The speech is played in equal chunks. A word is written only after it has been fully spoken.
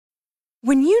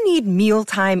When you need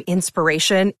mealtime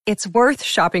inspiration, it's worth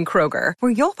shopping Kroger,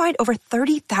 where you'll find over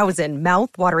 30,000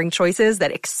 mouth-watering choices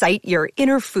that excite your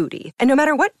inner foodie. And no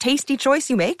matter what tasty choice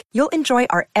you make, you'll enjoy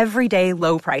our everyday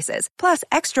low prices, plus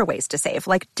extra ways to save,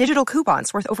 like digital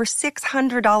coupons worth over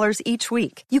 $600 each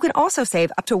week. You can also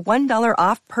save up to $1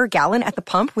 off per gallon at the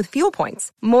pump with fuel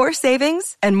points. More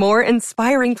savings and more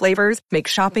inspiring flavors make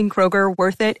shopping Kroger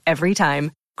worth it every time.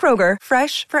 Kroger,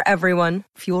 fresh for everyone.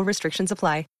 Fuel restrictions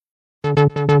apply. Hey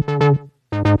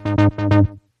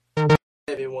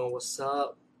everyone, what's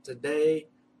up? Today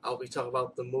I'll be talking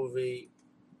about the movie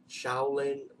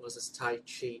Shaolin vs. Tai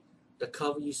Chi. The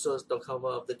cover you saw is the cover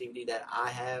of the DVD that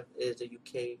I have. It is the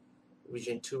UK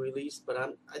Region 2 release, but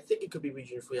I think it could be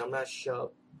Region 3. I'm not sure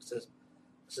since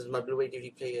my Blu-ray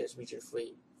DVD player is Region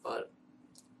 3, but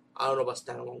I don't know about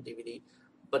standalone DVD.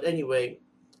 But anyway,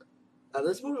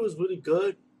 this movie was really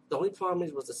good. The only problem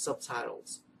was the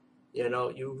subtitles. You know,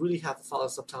 you really have to follow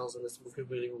subtitles in this movie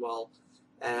really well.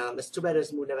 It's too bad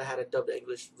this movie never had a dubbed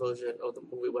English version of the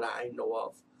movie, what I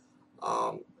know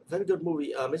of. Very good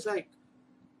movie. It's like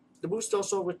the movie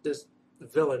starts off with this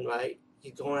villain, right?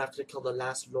 He's going after to kill the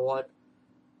last lord,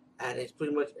 and it's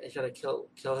pretty much he's trying to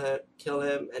kill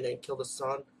him, and then kill the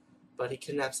son. But he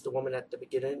kidnaps the woman at the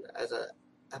beginning as a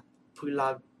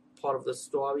prelogue part of the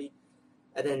story,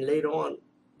 and then later on,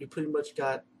 you pretty much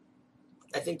got.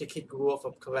 I think the kid grew up, if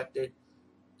I'm corrected,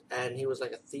 and he was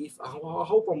like a thief. I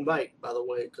hope I'm right, by the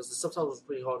way, because the subtitles was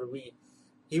pretty hard to read.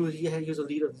 He was a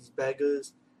leader of these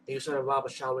beggars, and he was trying to rob a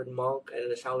Shaolin monk, and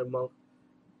the Shaolin monk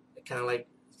kind of like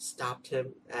stopped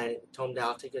him and told him that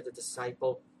I'll take you as a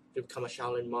disciple to become a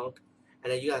Shaolin monk.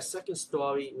 And then you got a second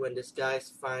story when this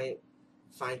guys find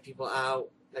people out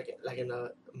like in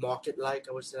a market, like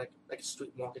I would say like a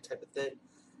street market type of thing.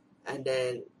 And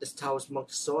then this Taoist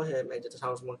monk saw him, and the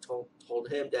Taoist monk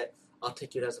told him that I'll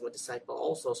take you as my disciple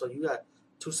also. So you got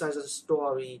two sides of the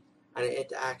story, and it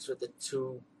interacts with the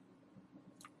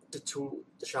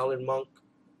Shaolin monk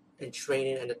in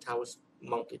training and the Taoist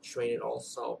monk in training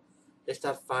also. They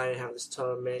start fighting, have this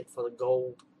tournament for the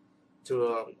gold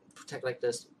to protect like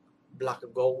this block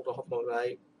of gold, or something,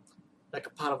 right? Like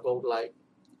a pot of gold, like.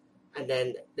 And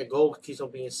then the gold keeps on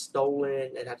being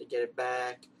stolen, and have to get it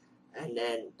back. And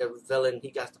then the villain,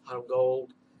 he got the pot of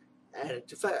gold. And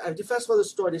to fast forward the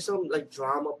story, there's some like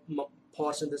drama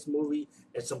parts in this movie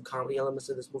and some comedy elements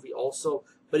in this movie also.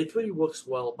 But it pretty works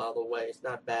well, by the way. It's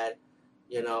not bad,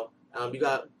 you know. You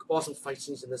got awesome fight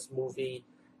scenes in this movie,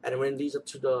 and when it leads up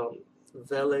to the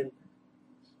villain,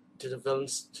 to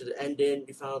the ending,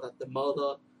 you found out that the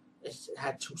mother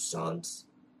had two sons,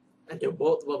 and they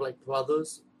both were like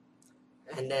brothers.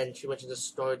 And then she mentioned the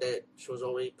story that she was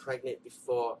already pregnant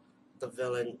before the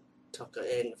villain took her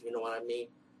in, if you know what I mean.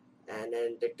 And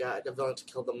then the villain to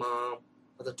kill the mom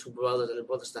of the two brothers, and the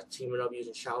brothers start teaming up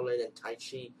using Shaolin and Tai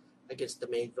Chi against the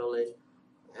main villain.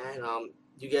 And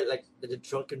you get like the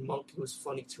drunken monk, who was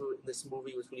funny too in this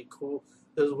movie. It was really cool.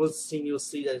 There was one scene you'll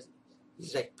see that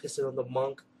he's like pissing on the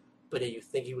monk, but then you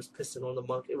think he was pissing on the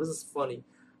monk. It was just funny.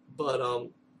 But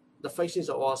the fight scenes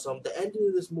are awesome. The ending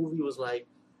of this movie was like,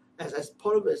 as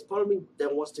part of me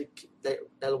that wants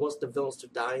the villains to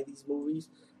die in these movies.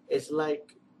 It's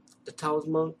like the Taoist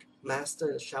monk master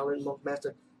and the Shaolin monk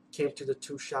master came to the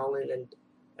two Shaolin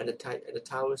and the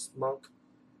Taoist monk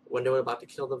when they were about to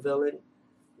kill the villain.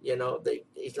 You know,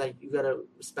 it's like you gotta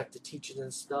respect the teachings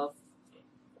and stuff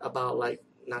about like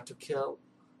not to kill.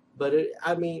 But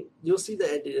I mean, you'll see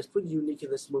the ending. It's pretty unique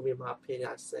in this movie, in my opinion.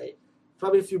 I'd say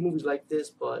probably a few movies like this,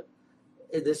 but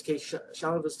in this case,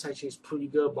 Shaolin vs. Tai Chi is pretty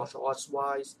good martial arts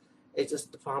wise. It's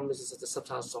just the problem is that the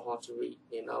subtitles are so hard to read,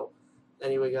 you know.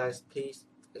 Anyway, guys, peace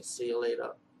and see you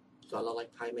later. Do I look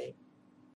like Pai Mei?